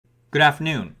Good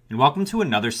afternoon, and welcome to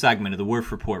another segment of the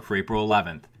Werff Report for April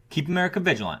 11th. Keep America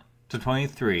vigilant. To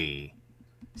 23.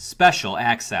 Special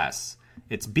access.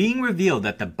 It's being revealed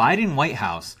that the Biden White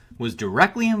House was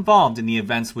directly involved in the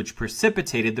events which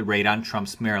precipitated the raid on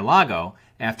Trump's Mar-A-Lago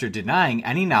after denying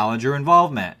any knowledge or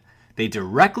involvement. They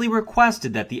directly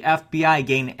requested that the FBI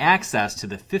gain access to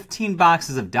the 15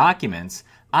 boxes of documents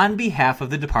on behalf of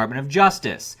the Department of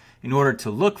Justice in order to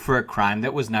look for a crime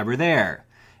that was never there.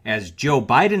 As Joe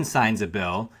Biden signs a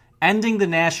bill ending the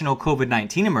national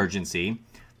COVID-19 emergency,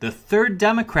 the third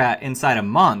Democrat inside a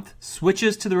month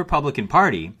switches to the Republican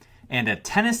Party, and a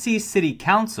Tennessee City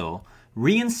Council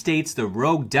reinstates the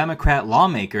rogue Democrat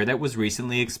lawmaker that was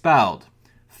recently expelled.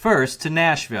 First to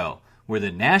Nashville, where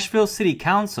the Nashville City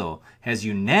Council has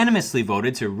unanimously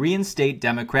voted to reinstate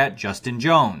Democrat Justin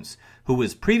Jones, who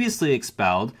was previously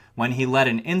expelled when he led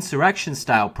an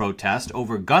insurrection-style protest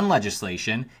over gun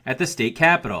legislation at the state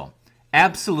capitol.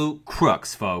 Absolute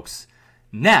crooks, folks.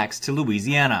 Next to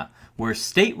Louisiana, where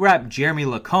State Rep Jeremy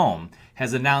Lacombe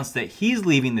has announced that he's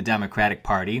leaving the Democratic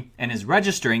Party and is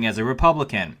registering as a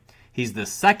Republican. He's the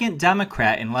second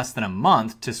Democrat in less than a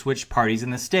month to switch parties in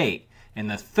the state, and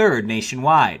the third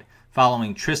nationwide,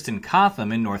 following Tristan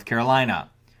Cotham in North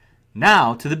Carolina.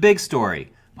 Now to the big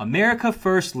story. America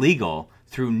First Legal,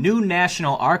 through new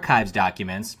National Archives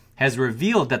documents, has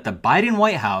revealed that the Biden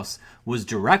White House was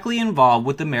directly involved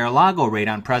with the Mar-A-Lago raid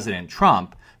on President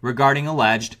Trump regarding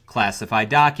alleged classified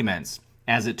documents.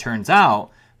 As it turns out,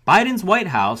 Biden's White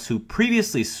House, who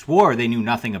previously swore they knew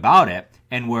nothing about it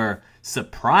and were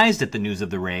surprised at the news of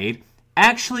the raid,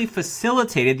 actually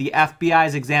facilitated the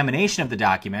FBI's examination of the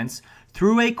documents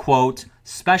through a, quote,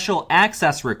 special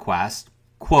access request,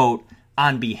 quote,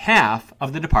 on behalf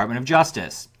of the Department of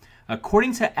Justice.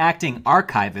 According to acting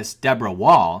archivist Deborah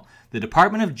Wall, the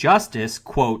Department of Justice,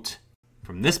 quote,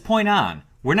 from this point on,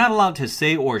 we're not allowed to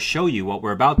say or show you what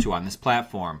we're about to on this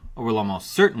platform, or we'll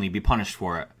almost certainly be punished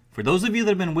for it. For those of you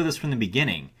that have been with us from the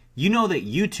beginning, you know that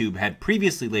YouTube had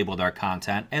previously labeled our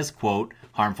content as, quote,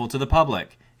 harmful to the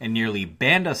public, and nearly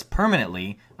banned us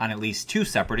permanently on at least 2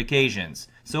 separate occasions.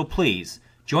 So please,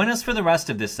 join us for the rest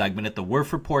of this segment at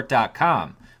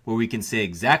thewerffreport.com, where we can say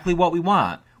exactly what we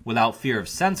want without fear of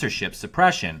censorship,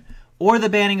 suppression, or the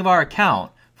banning of our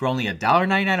account for only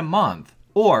 $1.99 a month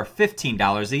or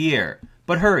 $15 a year.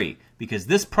 But hurry, because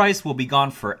this price will be gone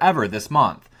forever this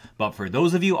month. But for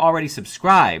those of you already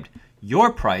subscribed,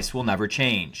 your price will never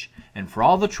change. And for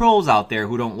all the trolls out there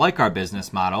who don't like our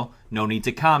business model, no need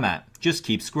to comment. Just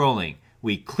keep scrolling.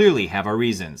 We clearly have our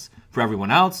reasons. For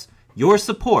everyone else, your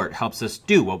support helps us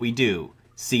do what we do.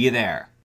 See you there.